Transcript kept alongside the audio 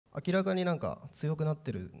明らかになんか強くなっ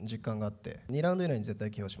てる実感があって、2ラウンド以内に絶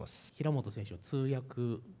対 KO します。平本選手の通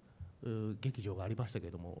訳劇場がありましたけ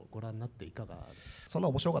れども、ご覧になっていかが？そんな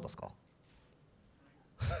面白かったですか？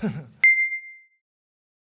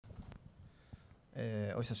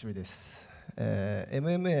お久しぶりです。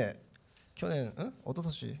MMA 去年一昨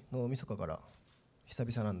年の大晦日から久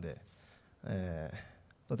々なんで、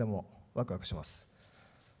とてもワクワクします。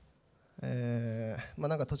な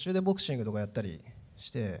んか途中でボクシングとかやったりし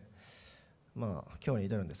て、今日に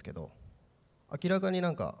至るんですけど、明らかにな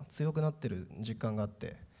んか強くなってる実感があっ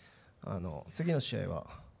て、次の試合は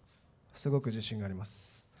すごく自信がありま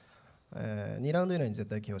す。2ラウンド以内に絶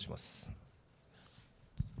対 KO します。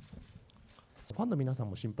ファンの皆さん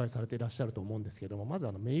も心配されていらっしゃると思うんですけれども、まず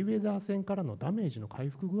メイウェザー戦からのダメージの回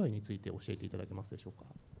復具合について教えていただけますでしょう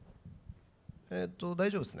か？大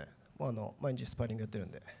丈夫ですね。毎日スパーリングやってる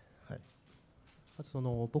んで。はい、あとそ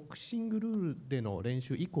のボクシングルールでの練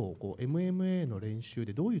習以降、MMA の練習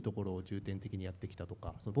でどういうところを重点的にやってきたと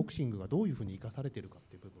か、そのボクシングがどういうふうに生かされているかっ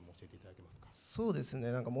ていう部分も教えていただけますか？そうです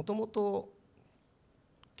ね。なんかもともと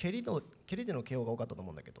蹴りでの KO が多かったと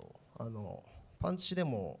思うんだけど、パンチで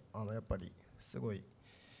もやっぱりすごい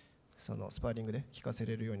そのスパーリングで効かせ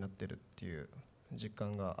れるようになってるっていう実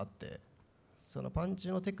感があって、そのパンチ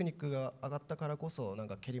のテクニックが上がったからこそ、なん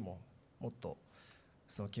か蹴りももっと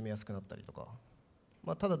その決めやすくなったりとか、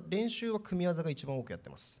ただ練習は組み技が一番多くやっ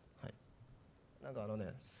てます。はい、なんか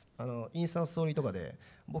インスタントストーリーとかで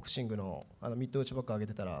ボクシングのミッド打ちばっか上げ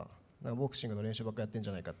てたら、なんかボクシングの練習ばっかやってんじ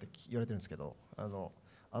ゃないかって言われてるんですけど、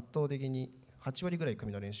圧倒的に8割ぐらい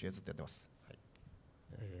組の練習ずっとやってます。はい、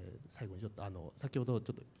最後にちょっと先ほど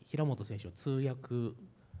ちょっと平本選手の通訳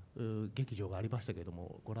劇場がありましたけれど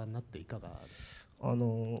も、ご覧になっていかが？な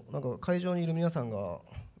んか会場にいる皆さんが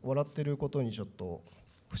笑ってることにちょっと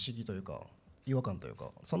不思議というか違和感という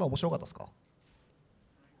か、そんな面白かったですか？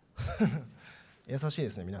優しいで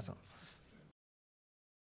すね皆さん。